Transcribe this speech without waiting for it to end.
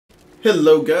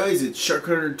Hello guys, it's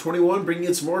Shark121 bringing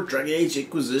in some more Dragon Age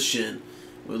Inquisition.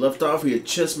 We left off, we had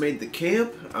just made the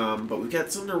camp, but we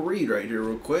got something to read right here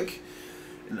real quick.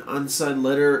 An unsigned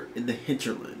letter in the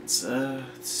Hinterlands.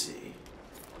 Let's see.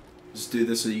 Just do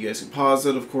this so you guys can pause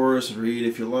it, of course, and read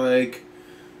if you like.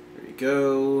 There you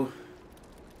go.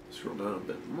 Scroll down a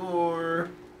bit more.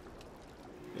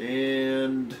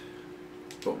 And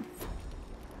boom.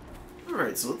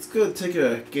 Alright, so let's go take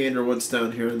a gander what's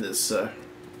down here in this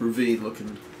ravine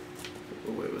looking.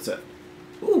 Oh, wait, what's that?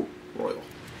 Ooh, royal.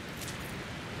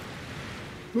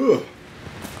 Ooh.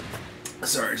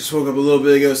 Sorry, I just woke up a little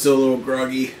bit ago, still a little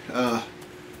groggy. But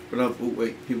I'm. Oh,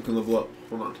 wait, people can level up.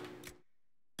 Hold on.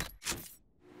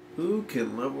 Who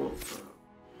can level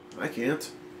up? I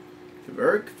can't.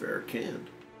 Varric? Varric can.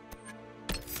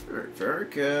 Alright,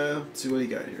 Varric, let's see what he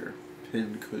got here.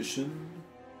 Pin cushion.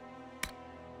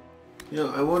 You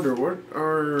know, I wonder, what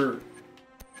are...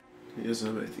 He doesn't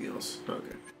have anything else.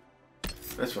 Okay.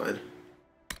 That's fine.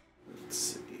 Let's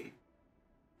see.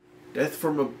 Death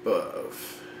from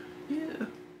above. Yeah.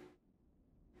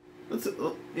 Let's do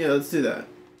that.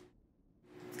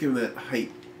 Let's give him that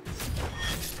height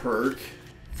perk.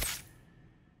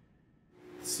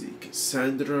 Let's see,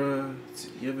 Cassandra. Let's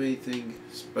see, do you have anything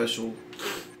special?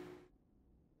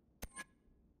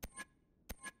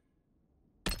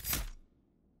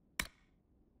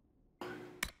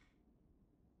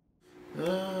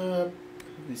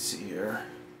 Let me see here.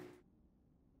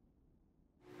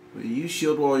 When you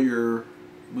shield while your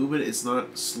movement is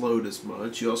not slowed as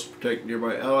much, you also protect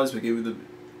nearby allies by giving them...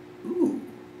 Ooh.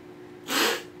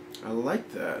 I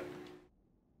like that.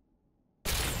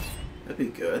 That'd be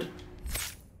good.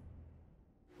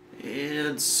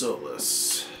 And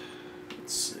Solus.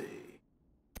 Let's see.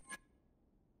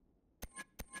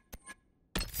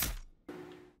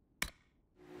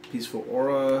 Peaceful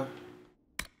Aura.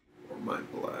 Or Mind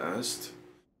Blast.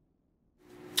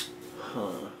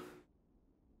 Huh.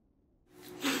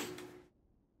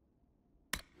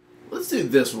 Let's do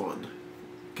this one.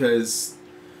 Because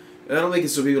that'll make it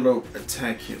so people don't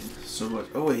attack him so much.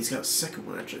 Oh, wait, he's got a second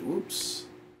one actually. Whoops.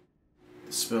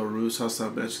 The spell removes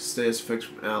hostile magic status effects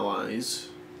from allies.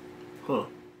 Huh.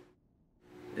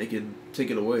 They can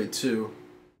take it away too.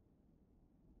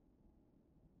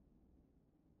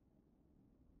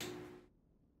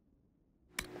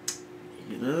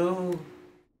 You know,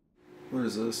 what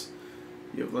is this?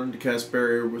 You have learned to cast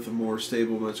barrier with a more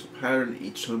stable magical pattern.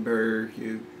 Each time barrier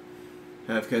you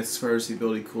have cast expires, the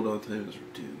ability cooldown time is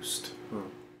reduced. Huh.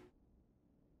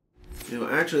 You know,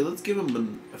 actually, let's give him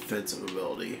an offensive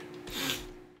ability.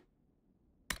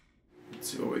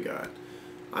 Let's see what we got.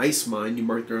 Ice Mine, you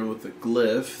mark the ground with a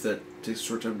glyph that takes a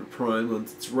short time to prime.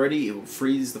 Once it's ready, it will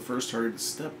freeze the first target to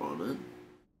step on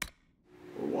it.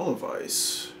 Or Wall of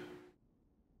Ice.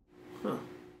 Huh.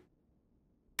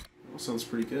 That sounds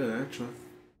pretty good, actually.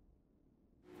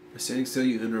 By standing still,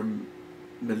 you enter a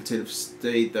meditative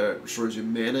state that restores your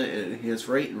mana and enhanced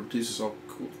rate and reduces all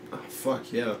cool. Ah,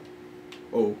 fuck yeah.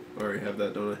 Oh, I already have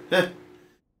that, don't I?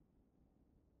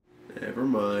 Never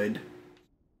mind.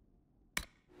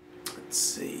 Let's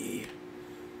see.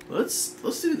 Let's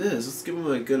do this. Let's give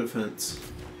him a good offense.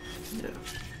 Yeah.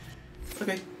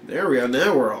 Okay, there we go.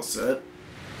 Now we're all set.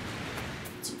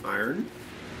 Some iron.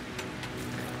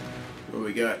 What do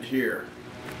we got here?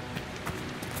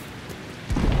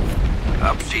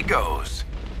 Up she goes.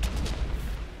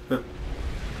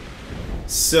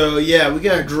 So, yeah, we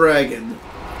got a dragon.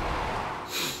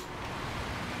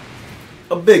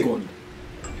 A big one.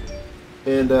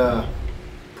 And,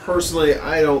 personally,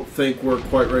 I don't think we're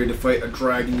quite ready to fight a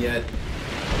dragon yet.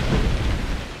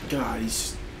 God,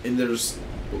 he's... And there's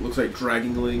what looks like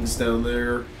dragonlings down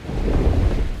there.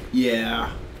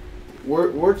 Yeah.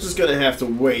 We're just gonna have to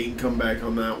wait and come back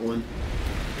on that one.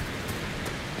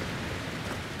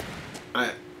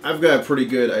 I've got a pretty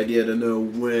good idea to know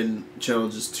when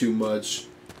challenge is too much.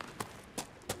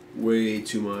 Way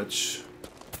too much.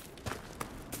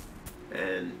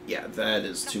 And yeah, that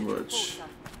is too much.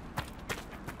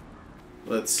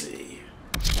 Let's see.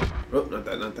 Oh, not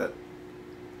that, not that.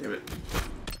 Damn it.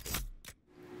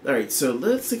 Alright, so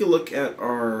let's take a look at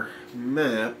our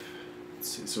map. Let's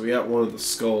see, so we got one of the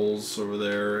skulls over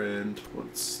there, and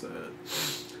what's that?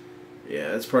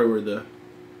 Yeah, that's probably where the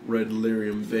red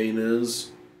lyrium vein is.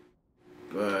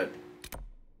 But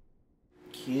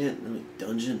can't really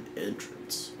dungeon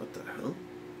entrance. What the hell?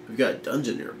 We've got a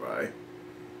dungeon nearby.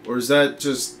 Or is that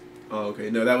just... Oh, okay.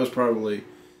 No, that was probably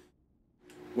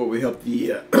what we helped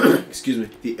the, excuse me,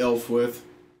 the elf with.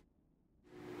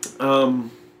 For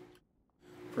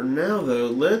now, though,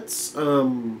 let's, what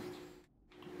do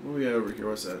we got over here?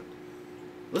 What's that?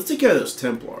 Let's take out those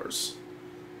Templars.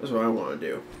 That's what I want to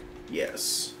do.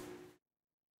 Yes.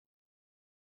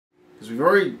 Because we've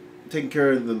already taken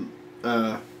care of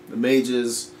the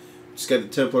mages. Just got the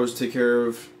Templars to take care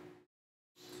of.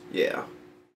 Yeah.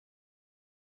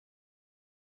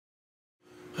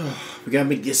 We gotta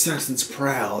make the assassins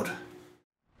proud.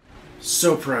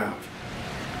 So proud.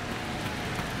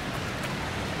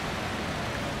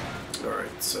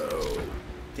 Alright, so...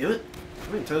 Damn it.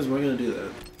 How many times am I gonna do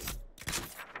that?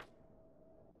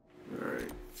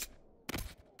 Alright.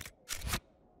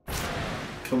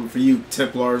 Coming for you,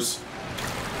 Templars.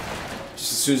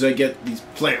 Just as soon as I get these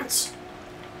plants.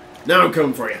 Now I'm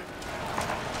coming for you.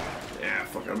 Yeah,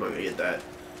 fuck, I'm not gonna get that.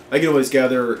 I can always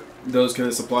gather those kind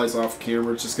of supplies off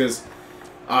camera just because,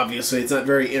 obviously, it's not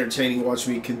very entertaining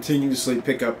watching me continuously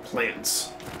pick up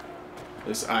plants.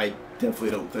 Because I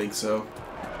definitely don't think so.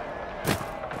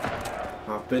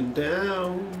 Hopping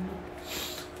down.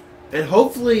 And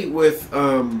hopefully with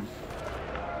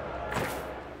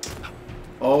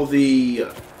all the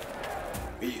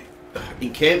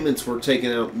encampments were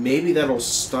taken out, maybe that'll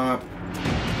stop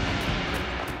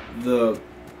the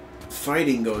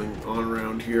fighting going on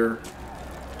around here.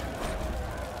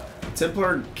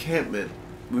 Templar encampment.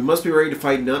 We must be ready to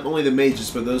fight not only the mages,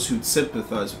 but those who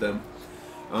sympathize with them.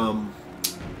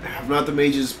 Have not the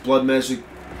mages blood magic...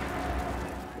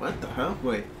 What the hell?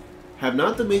 Wait. Have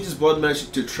not the mages blood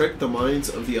magic to trick the minds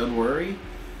of the unwary?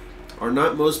 Are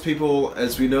not most people,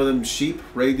 as we know them, sheep,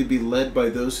 ready to be led by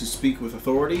those who speak with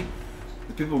authority?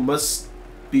 The people must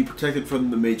be protected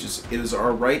from the mages. It is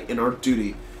our right and our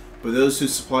duty. But those who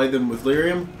supply them with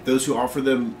lyrium, those who offer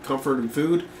them comfort and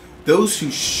food, those who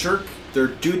shirk their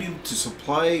duty to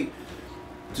supply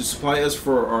us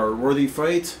for our worthy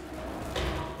fight,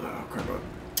 oh, crap.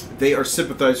 They are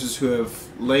sympathizers who have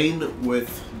lain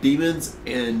with demons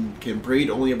and can breed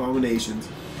only abominations,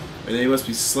 and they must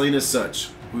be slain as such.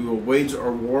 We will wage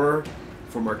our war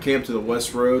from our camp to the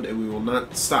west road, and we will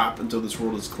not stop until this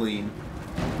world is clean.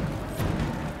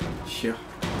 Yeah,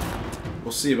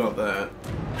 we'll see about that.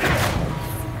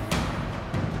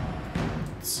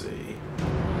 Let's see.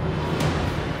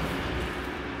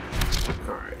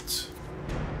 Alright.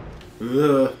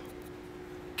 Ugh.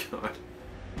 God.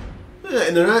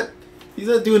 And they're not... He's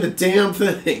not doing a damn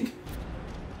thing.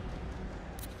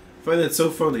 I find that so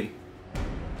funny.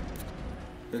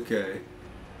 Okay.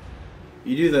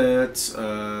 You do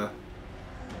that.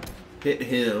 Hit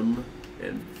him.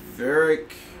 And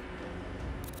Varric...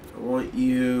 I want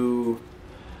you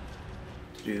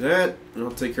to do that, and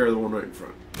I'll take care of the one right in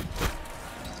front.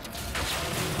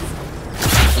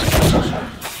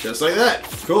 Just like that.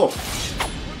 Cool.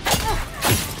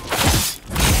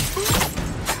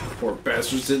 Poor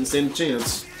bastards didn't stand a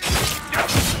chance.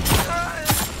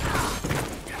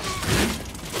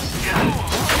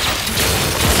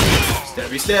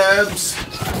 Stabby stabs.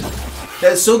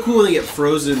 That's so cool when they get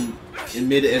frozen in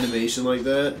mid-animation like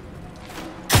that.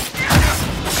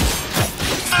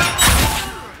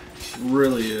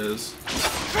 Really is.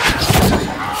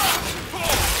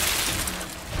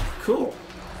 Cool.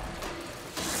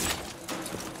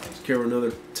 Let's carry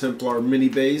another Templar mini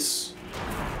base.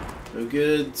 No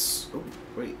goods. Oh,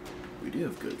 wait. We do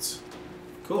have goods.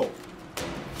 Cool.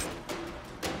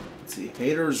 Let's see.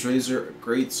 Hater's Razor,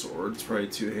 Great Sword. It's probably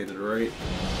two-handed, right?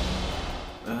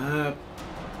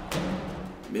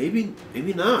 Maybe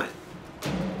not.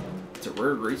 It's a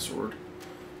rare Great Sword.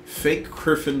 Fake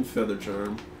Griffin Feather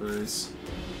Charm. Nice.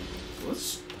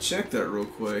 Let's check that real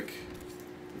quick.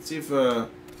 Let's see if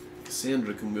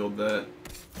Cassandra can wield that.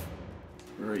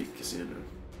 Where are you, Cassandra?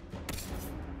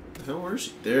 What the hell? Where is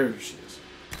she? There she is.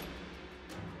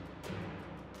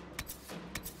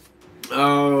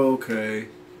 Oh, okay.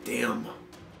 Damn.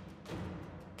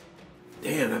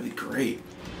 Damn, that'd be great.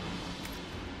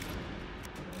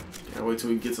 Gotta wait till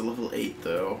we get to level 8,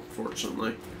 though,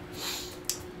 fortunately.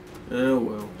 Oh,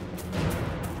 well.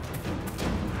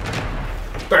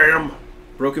 BAM!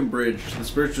 Broken bridge. This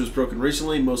bridge was broken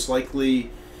recently, most likely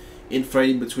in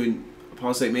fighting between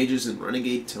apostate mages and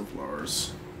renegade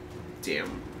Templars.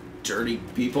 Damn dirty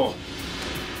people.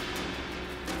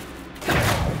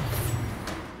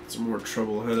 Some more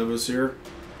trouble ahead of us here.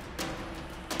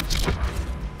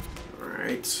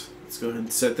 Alright, let's go ahead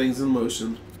and set things in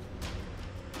motion.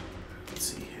 Let's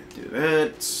see, do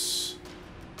that.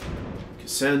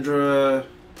 Cassandra,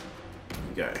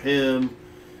 we got him,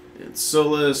 and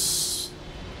Solus.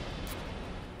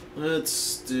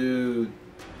 Let's do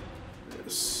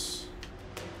this.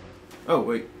 Oh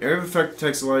wait, area of effect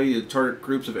attacks allow you to target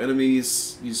groups of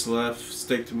enemies. Use left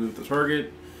stick to move the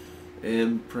target,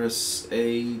 and press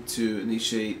A to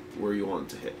initiate where you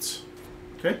want it to hit.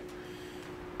 Okay,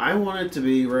 I want it to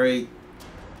be right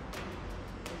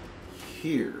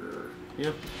here.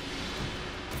 Yep.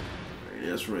 Alright,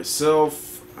 as for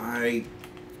myself, I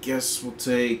guess we'll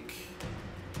take...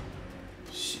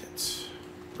 Shit.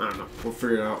 I don't know. We'll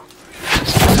figure it out.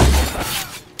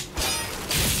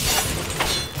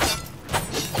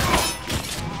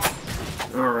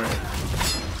 Alright.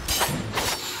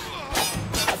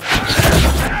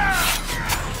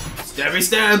 Stabby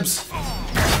stabs!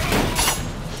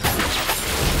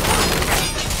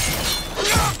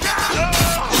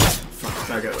 Fuck,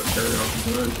 I gotta turn it off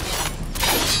the gun.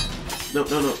 No,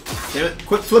 no, no. Damn it.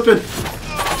 Quit flipping!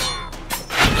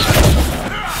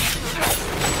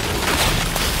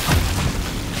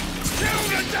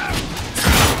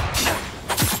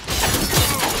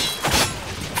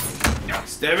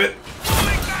 Stab it!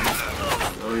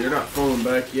 Oh, you're not falling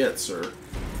back yet, sir.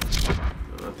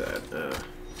 No, not that.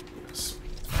 Yes.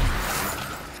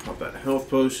 Pop that health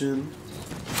potion.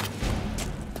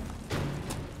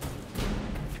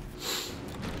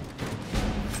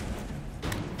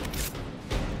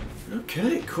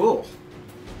 Okay, cool.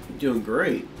 You're doing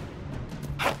great.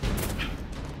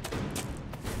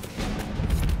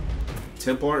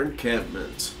 Templar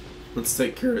encampment. Let's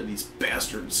take care of these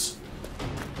bastards.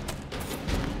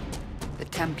 The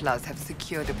Templars have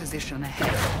secured a position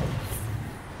ahead.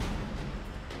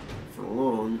 For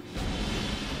long.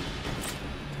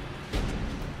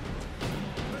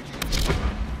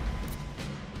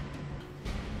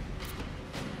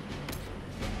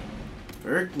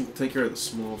 Eric can take care of the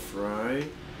small fry.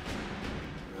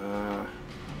 Ugh,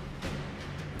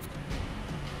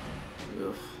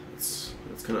 that's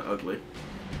kind of ugly.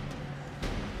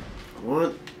 I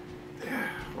want... Yeah,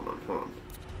 hold on.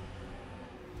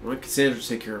 I want Cassandra to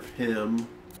take care of him.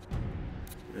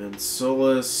 And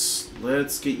Solus,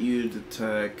 let's get you to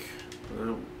attack...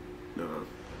 No.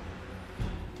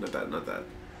 Not that.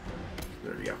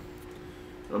 There we go.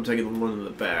 I'm taking the one in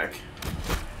the back.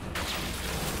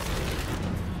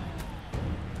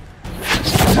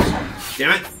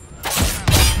 Damn it!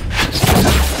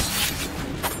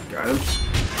 Got him.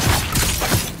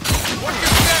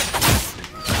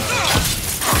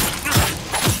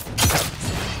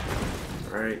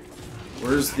 Alright.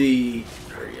 Where's the...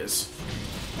 There he is.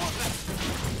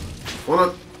 Hold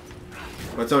on.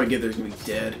 By the time I get there, he's gonna be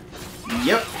dead.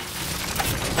 Yep.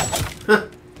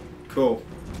 Cool.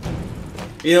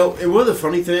 You know, and one of the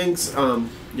funny things, you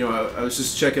know, I was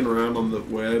just checking around on the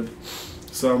web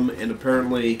and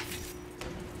apparently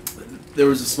there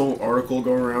was a small article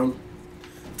going around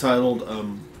titled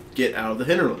Get Out of the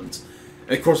Hinterlands.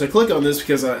 And of course I click on this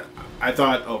because I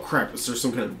thought, oh crap, is there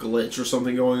some kind of glitch or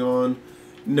something going on?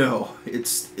 No,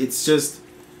 it's just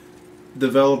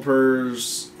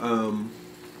developers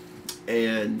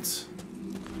and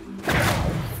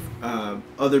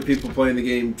other people playing the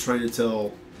game trying to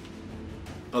tell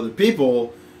other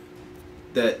people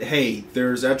that, hey,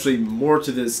 there's actually more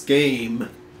to this game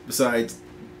besides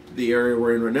the area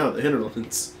we're in right now, the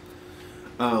Hinterlands.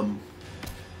 I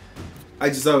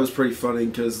just thought it was pretty funny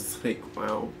because, like,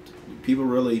 wow, do people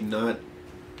really not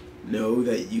know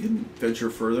that you can venture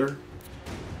further?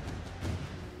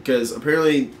 Because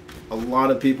apparently a lot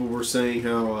of people were saying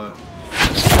how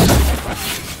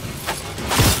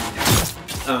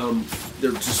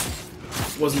there just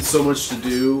wasn't so much to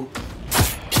do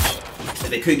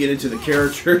and they couldn't get into the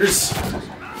characters.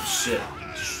 Oh, shit.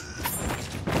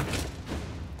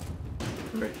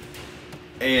 Right.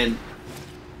 And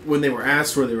when they were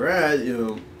asked where they were at, you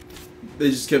know,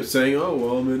 they just kept saying, oh,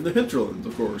 well, I'm in the Hinterlands,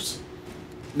 of course.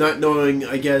 Not knowing,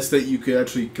 I guess, that you could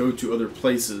actually go to other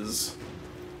places,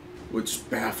 which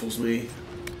baffles me.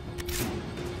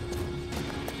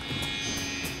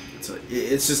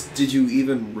 It's just, did you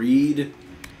even read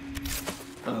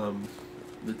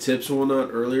the tips and whatnot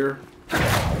earlier?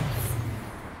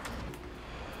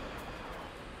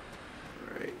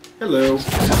 Alright. Hello.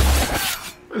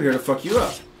 I'm here to fuck you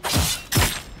up.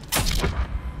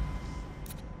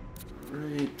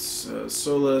 Alright,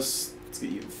 Solus, let's get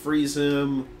you to freeze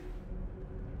him.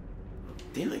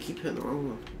 Damn, I keep hitting the wrong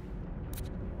one.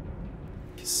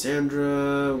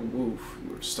 Cassandra, woof,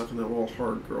 you were stuck on that wall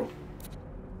hard, girl.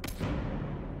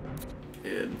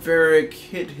 And Varric,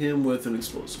 hit him with an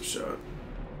explosive shot.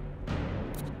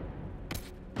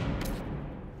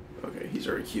 Okay, he's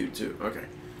already queued too. Okay,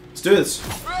 let's do this.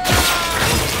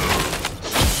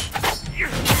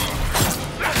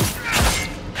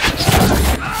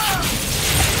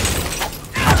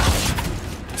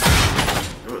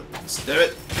 Come on, stab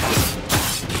it.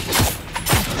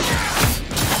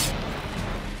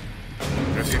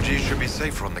 Refugees should be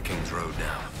safer on the King's Road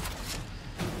now.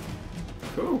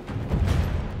 Cool.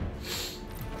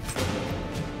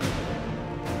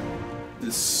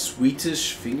 the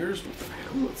sweetish fingers? What the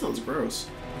hell? That sounds gross.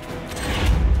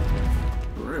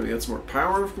 Alright, we got some more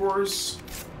power, of course.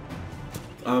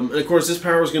 And of course, this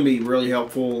power is going to be really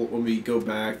helpful when we go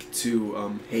back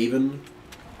to Haven.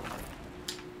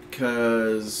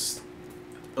 Because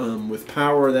with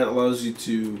power, that allows you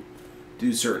to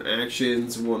do certain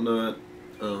actions and whatnot.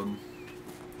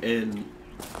 And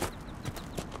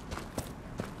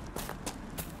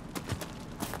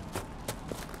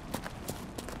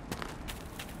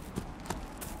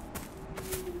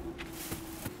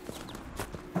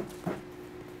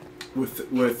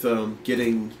with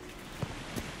getting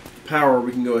power,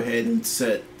 we can go ahead and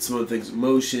set some of the things in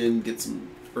motion, get some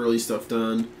early stuff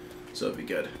done, so it'll be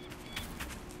good.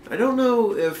 I don't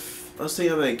know if us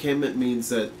staying on that encampment means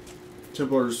that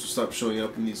Templars will stop showing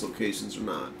up in these locations or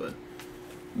not, but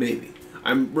maybe.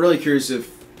 I'm really curious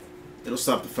if it'll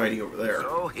stop the fighting over there.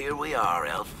 So here we are,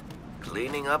 Elf,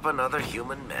 cleaning up another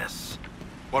human mess.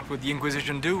 What would the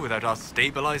Inquisition do without our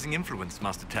stabilizing influence,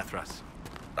 Master Tethras?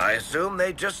 I assume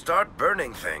they just start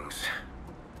burning things.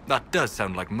 That does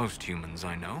sound like most humans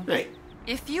I know. Hey.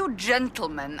 If you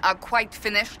gentlemen are quite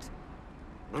finished...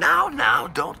 Now,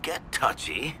 don't get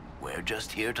touchy. We're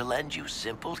just here to lend you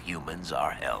simple humans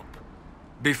our help.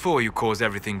 Before you cause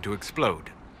everything to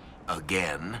explode.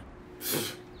 Again.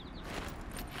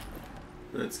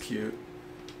 That's cute.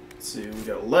 Let's see, we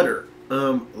got a letter.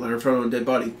 Letter from a dead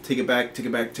body. Take it back, take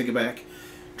it back, take it back.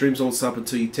 Dreams don't stop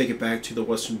until you take it back to the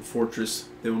Western Fortress.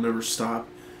 They will never stop.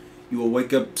 You will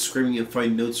wake up screaming and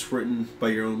find notes written by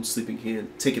your own sleeping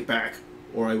hand. Take it back,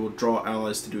 or I will draw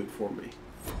allies to do it for me.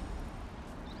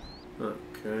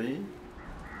 Okay.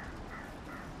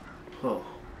 Huh.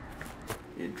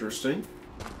 Interesting.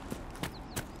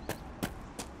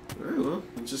 Alright, well,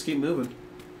 let's just keep moving.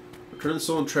 Return the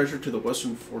stolen treasure to the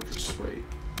Western Fortress. Wait.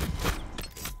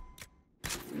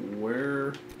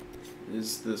 Where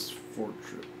is this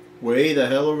fortress? Way the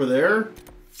hell over there?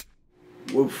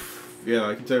 Woof. Yeah,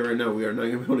 I can tell you right now, we are not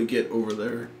going to be able to get over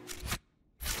there.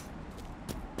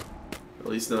 At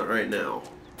least not right now.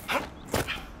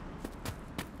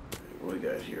 What we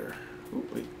got here? Oh,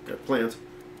 wait, got a plant.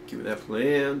 Give me that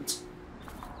plant.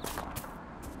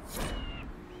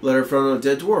 Letter from a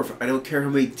dead dwarf. I don't care how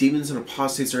many demons and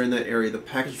apostates are in that area. The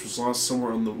package was lost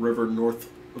somewhere on the river north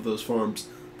of those farms.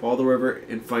 Follow the river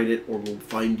and find it, or we'll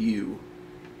find you.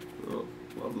 Oh,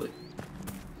 lovely.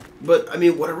 But, I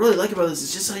mean, what I really like about this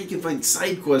is just how you can find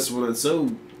side quests when it's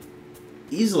so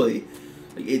easily.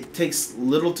 Like, it takes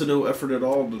little to no effort at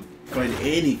all to find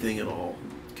anything at all.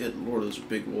 Good lord, those are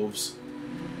big wolves.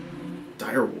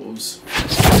 Dire wolves.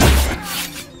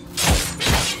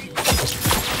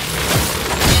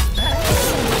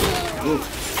 Ooh.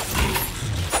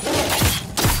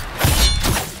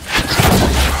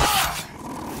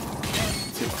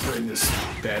 Let's get behind this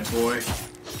bad boy.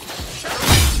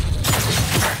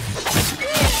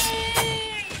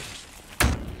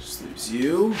 Just leaves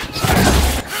you.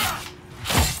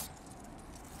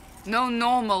 No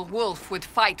normal wolf would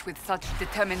fight with such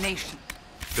determination.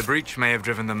 The breach may have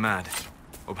driven them mad.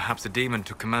 Or perhaps a demon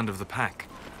took command of the pack.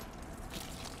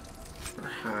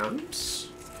 Perhaps.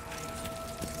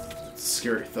 It's a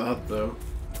scary thought, though.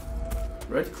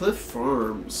 Red Cliff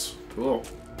Farms. Cool.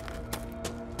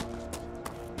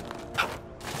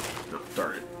 Oh,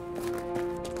 darn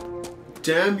it.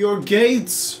 Damn your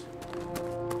gates!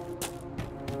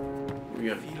 We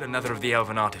got. Feel another of the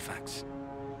elven artifacts.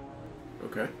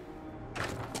 Okay.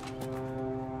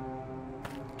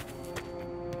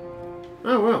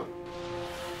 Oh, well.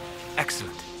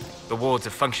 Excellent. The wards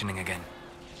are functioning again.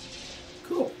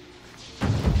 Cool.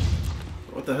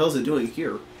 What the hell is it doing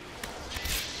here?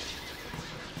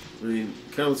 I mean,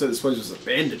 it kind of looks like this place was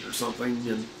abandoned or something,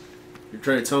 and you're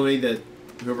trying to tell me that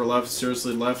whoever left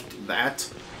seriously left that?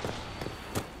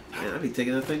 Man, I'd be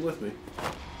taking that thing with me.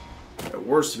 At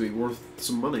worst, to be worth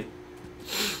some money.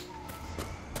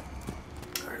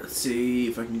 Alright, let's see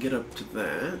if I can get up to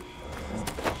that.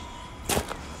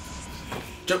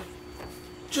 Jump!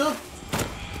 Jump!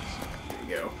 There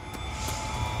you go.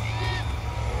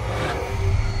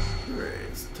 Alright,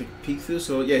 let's take a peek through.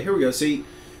 So, yeah, here we go. See,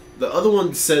 the other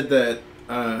one said that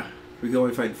we can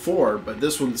only find 4, but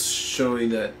this one's showing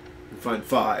that we can find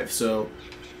 5. So,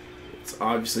 it's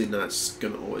obviously not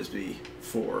going to always be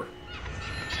 4.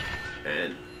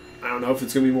 And I don't know if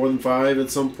it's going to be more than 5 at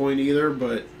some point either,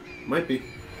 but it might be.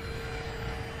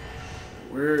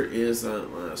 Where is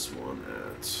that last one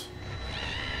at?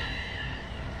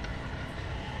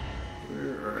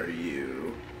 Where are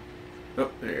you?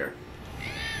 Oh, there you are.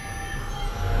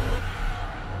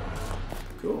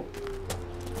 Cool.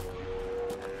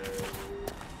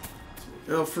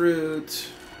 Oh, fruit.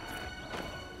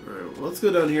 Alright, Well, let's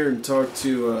go down here and talk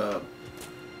to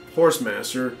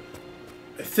Horsemaster.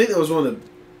 I think that was one of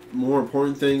the more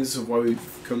important things of why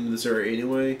we've come to this area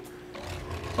anyway.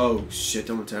 Oh shit,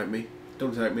 don't attack me.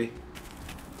 Don't attack me.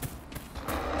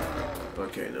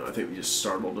 Okay, no, I think we just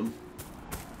startled him.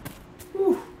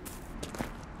 Whew.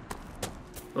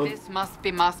 Oh. This must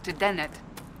be Master Dennett.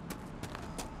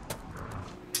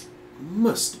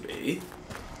 Must be.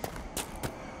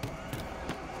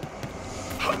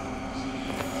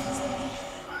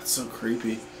 That's so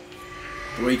creepy.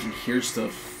 The way you can hear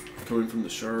stuff coming from the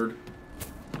shard.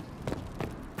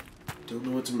 Don't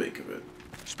know what to make of it.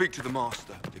 Speak to the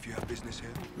master if you have business here.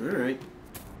 Alright.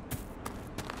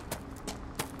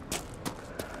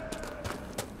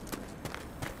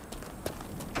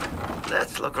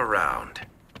 Let's look around.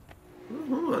 Oh,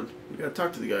 hold on. We gotta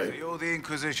talk to the So guy. you're the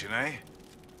Inquisition, eh?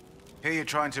 Here you're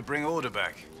trying to bring order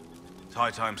back. It's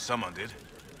high time someone did.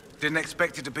 Didn't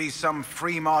expect it to be some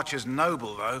free marcher's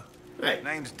noble, though. Hey.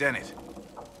 Name's Dennett.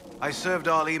 I served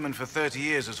Arleman for 30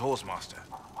 years as horsemaster.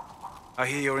 I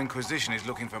hear your Inquisition is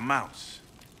looking for mounts.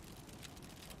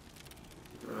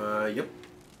 Yep.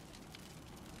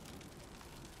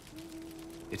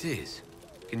 It is.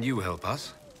 Can you help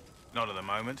us? Not at the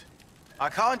moment. I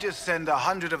can't just send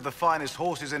 100 of the finest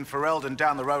horses in Ferelden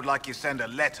down the road like you send a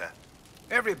letter.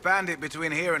 Every bandit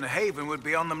between here and Haven would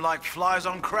be on them like flies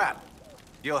on crap.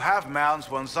 You'll have mounts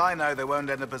once I know they won't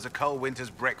end up as a cold winter's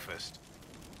breakfast.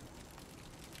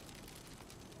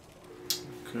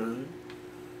 Okay.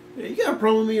 Yeah, you got a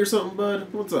problem with me or something,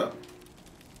 bud? What's up?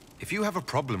 If you have a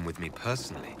problem with me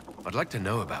personally, I'd like to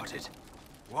know about it.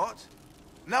 What?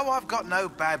 No, I've got no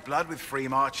bad blood with free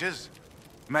marchers.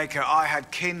 Maker, I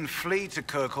had kin flee to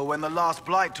Kirkle when the last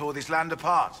blight tore this land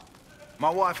apart. My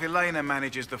wife Elena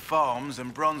manages the farms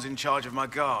and Bron's in charge of my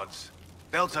guards.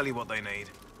 They'll tell you what they need.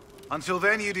 Until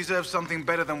then, you deserve something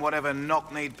better than whatever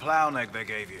knock-kneed plough-egg they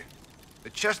gave you. The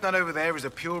chestnut over there is a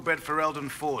purebred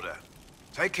Ferelden forder.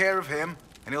 Take care of him,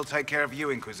 and he'll take care of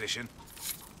you, Inquisition.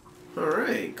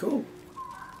 Alright, cool.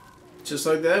 Just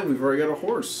like that, we've already got a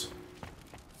horse.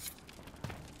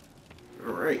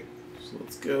 Alright, so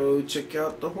let's go check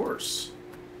out the horse.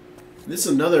 This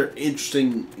is another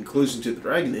interesting inclusion to the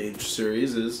Dragon Age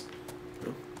series is...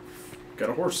 Oh, got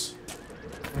a horse.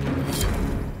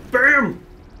 BAM!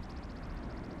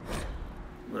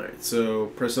 Alright, so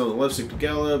press on the left stick to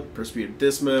gallop, press B to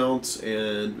dismount,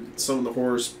 and summon the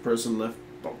horse, press on the left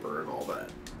bumper, and all that.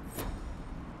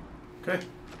 Okay.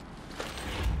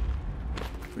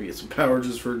 We get some power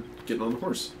just for getting on the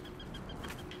horse.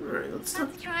 Alright, let's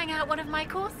talk. That's trying out one of my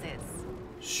courses.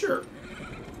 Sure.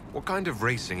 What kind of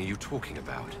racing are you talking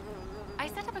about? I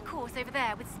set up a course over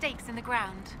there with stakes in the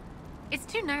ground. It's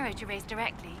too narrow to race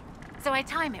directly, so I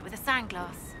time it with a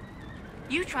sandglass.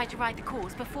 You try to ride the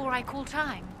course before I call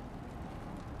time.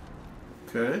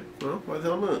 Okay, well, why the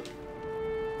hell not?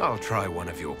 I'll try one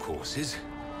of your courses.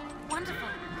 Wonderful.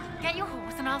 Get your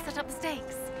horse and I'll set up the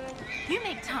stakes. You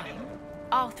make time,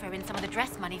 I'll throw in some of the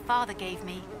dress money Father gave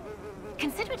me.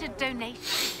 Consider it a donation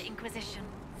to the Inquisition.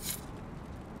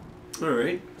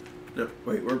 Alright. No,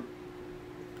 wait, we're...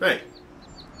 Hey!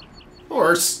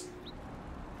 Horse!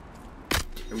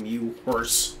 Damn you,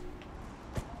 horse.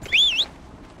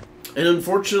 And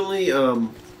unfortunately,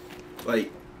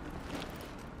 like,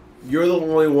 you're the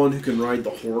only one who can ride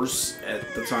the horse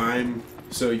at the time,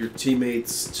 so your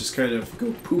teammates just kind of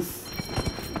go poof.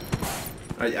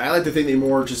 I like to think they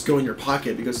more just go in your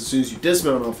pocket, because as soon as you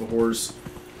dismount off the horse,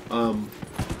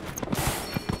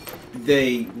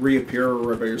 they reappear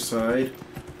right by your side.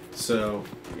 So,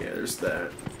 yeah, there's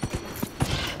that.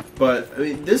 But, I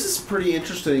mean, this is pretty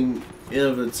interesting in and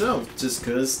of itself, just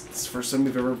because it's the first time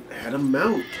we've ever had a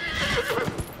mount.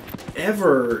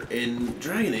 Ever in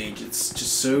Dragon Age. It's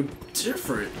just so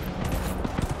different.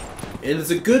 And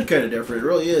it's a good kind of different. It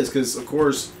really is, because, of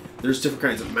course, there's different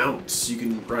kinds of mounts you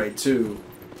can ride, too.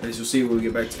 As you'll see when we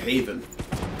get back to Haven.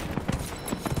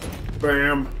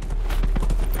 Bam!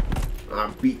 I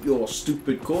beat your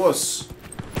stupid course.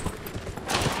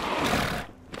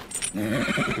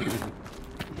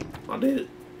 I did it.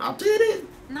 I did it!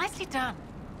 Nicely done.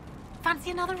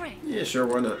 Fancy another ring? Yeah, sure,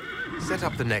 why not? Set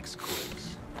up the next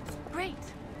course. Great.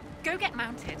 Go get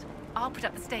mounted. I'll put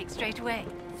up the stakes straight away.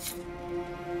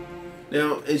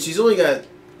 Now, and she's only got...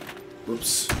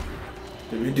 Whoops.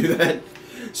 Didn't we do that?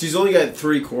 She's only got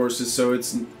 3 courses, so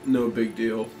it's no big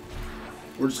deal.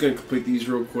 We're just going to complete these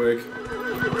real quick.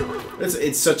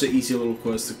 It's such an easy little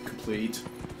quest to complete.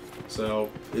 So,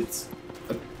 it's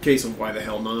a case of why the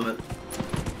hell not.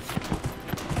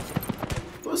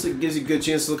 Plus, it gives you a good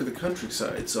chance to look at the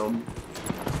countryside. So,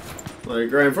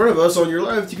 like right in front of us on your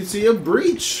left, you can see a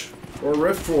breach or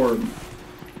rift form.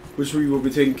 which we will be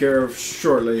taking care of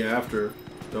shortly after.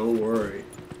 Don't worry.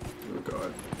 Oh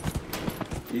god.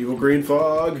 Evil green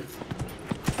fog.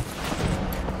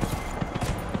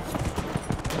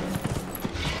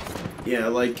 Yeah,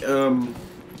 like, a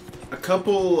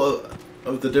couple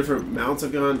of the different mounts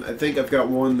I've gone, I think I've got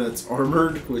one that's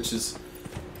armored, which is,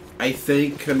 I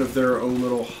think, kind of their own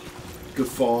little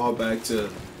guffaw back to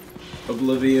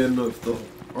Oblivion of the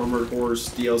Armored Horse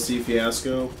DLC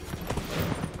fiasco.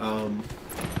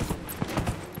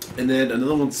 And then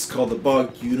another one's called the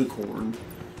Bog Unicorn,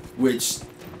 which,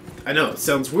 I know, it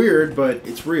sounds weird, but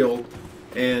it's real.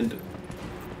 And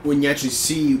when you actually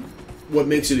see what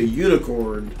makes it a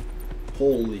unicorn,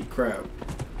 holy crap.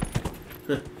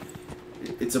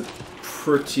 It's a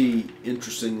pretty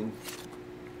interesting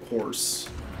horse.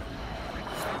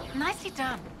 Nicely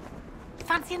done.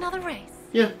 Fancy another race?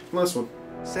 Yeah, last one.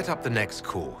 Set up the next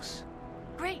course.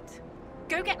 Great.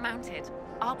 Go get mounted.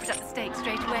 I'll put up the stakes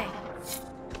straight away.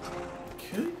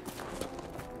 Okay.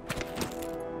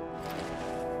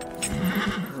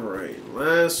 Alright,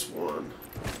 last one.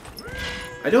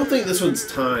 I don't think this one's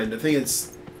timed. I think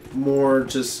it's more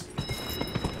just...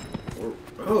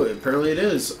 Oh, apparently it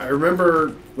is. I remember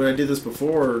when I did this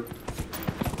before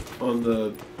on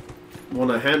the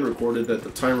one I hadn't recorded that the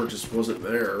timer just wasn't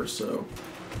there, so...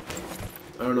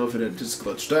 I don't know if it had just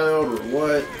glitched out or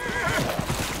what.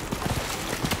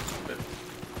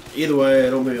 Either way, I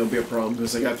don't think it'll be a problem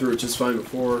because I got through it just fine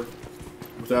before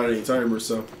without any timer,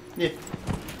 so yeah.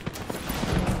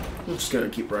 I'm just gonna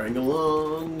keep riding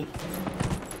along.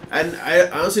 And I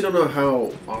honestly don't know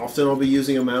how often I'll be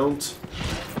using a mount,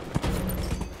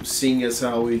 seeing as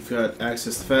how we've got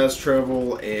access to fast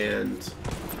travel, and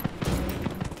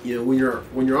you know,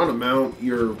 when you're on a mount,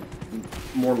 you're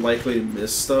more likely to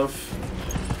miss stuff,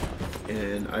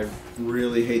 and I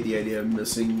really hate the idea of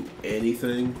missing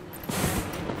anything.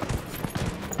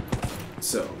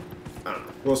 So, I don't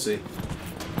know. We'll see.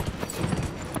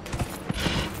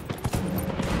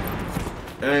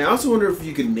 And I also wonder if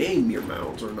you can name your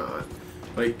mount or not.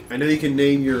 Like, I know you can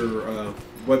name your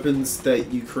weapons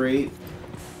that you create,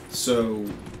 so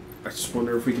I just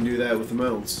wonder if we can do that with the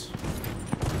mounts.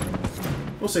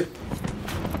 We'll see.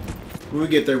 When we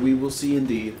get there, we will see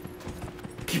indeed.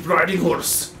 Keep riding,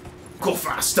 horse! Go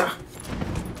faster!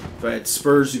 If I had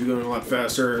spurs, you'd be going a lot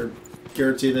faster. I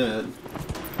guarantee that.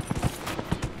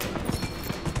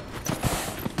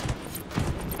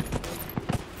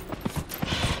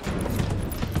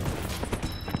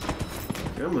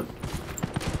 Come on.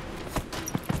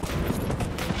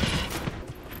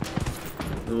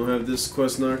 Then we'll have this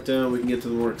quest knocked down. We can get to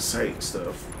the more exciting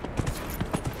stuff.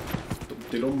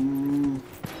 Dum-de-dum.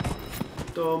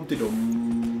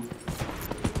 Dum-de-dum.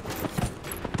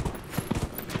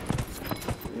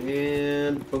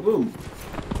 And ba-boom.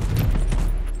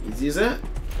 Easy as that.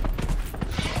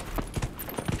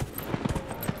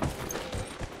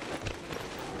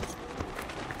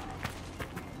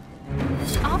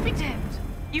 I'll be damned.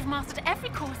 You've mastered every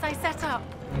course I set up.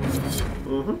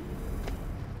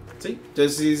 See?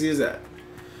 Just as easy as that.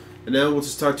 And now we'll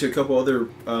just talk to a couple other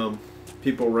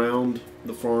people around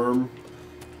the farm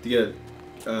to get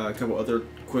a couple other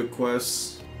quick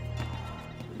quests.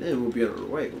 And then we'll be on our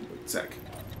way. One sec.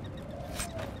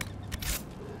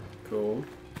 Cool.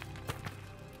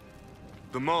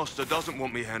 The Master doesn't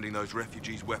want me handing those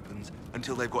refugees weapons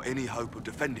until they've got any hope of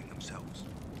defending themselves.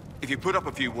 If you put up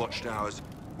a few watchtowers,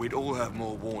 we'd all have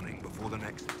more warning before the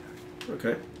next attack.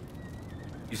 Okay.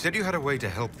 You said you had a way to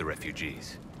help the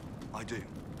refugees. I do.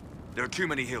 There are too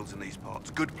many hills in these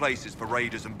parts, good places for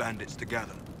raiders and bandits to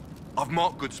gather. I've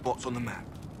marked good spots on the map.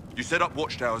 You set up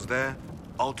watchtowers there,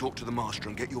 I'll talk to the Master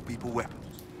and get your people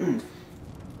weapons.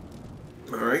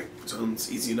 Alright, sounds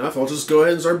easy enough. I'll just go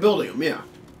ahead and start building them, yeah.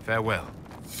 Farewell.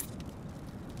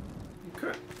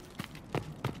 Okay.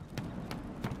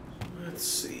 Let's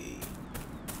see.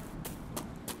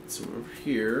 So over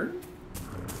here.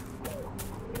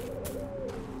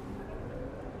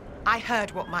 I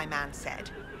heard what my man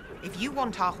said. If you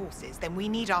want our horses, then we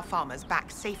need our farmers back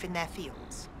safe in their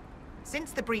fields.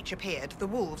 Since the breach appeared, the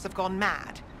wolves have gone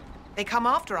mad. They come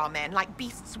after our men like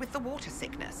beasts with the water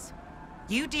sickness.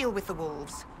 You deal with the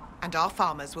wolves, and our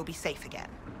farmers will be safe again.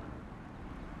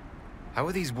 How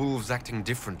are these wolves acting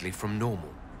differently from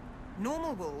normal?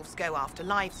 Normal wolves go after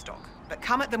livestock, but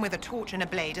come at them with a torch and a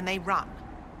blade and they run.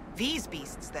 These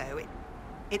beasts, though,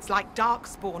 it's like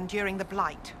darkspawn during the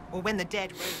Blight, or when the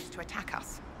dead rose to attack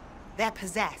us. They're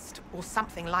possessed, or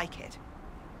something like it.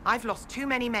 I've lost too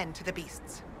many men to the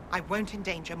beasts. I won't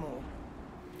endanger more.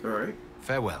 Alright.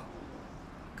 Farewell.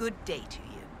 Good day to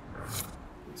you.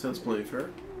 Sounds plenty fair.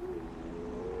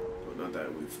 not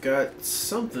that. We've got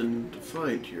something to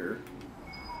find here.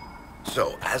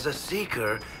 So, as a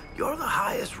Seeker, you're the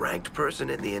highest ranked person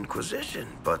in the Inquisition,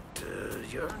 but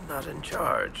you're not in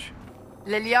charge.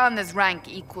 Liliana's rank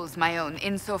equals my own,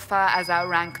 insofar as our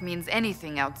rank means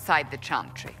anything outside the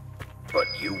Chantry. But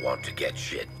you want to get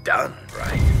shit done,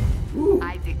 right? Ooh.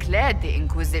 I declared the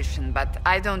Inquisition, but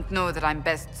I don't know that I'm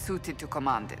best suited to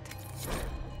command it.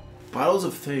 Bottles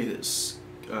of Thetis,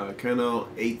 Canal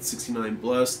 869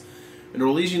 Blessed, an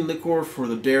Orlesian liquor for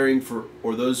the daring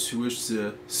or those who wish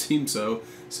to seem so,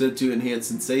 said to enhance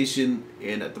sensation,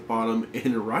 and at the bottom,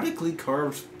 an erotically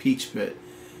carved peach pit.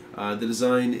 The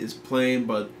design is plain,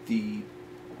 but the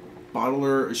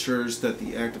bottler assures that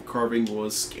the act of carving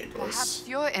was scandalous. Perhaps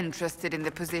you're interested in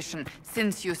the position,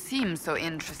 since you seem so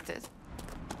interested.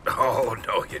 Oh,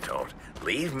 no you don't.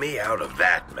 Leave me out of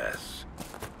that mess.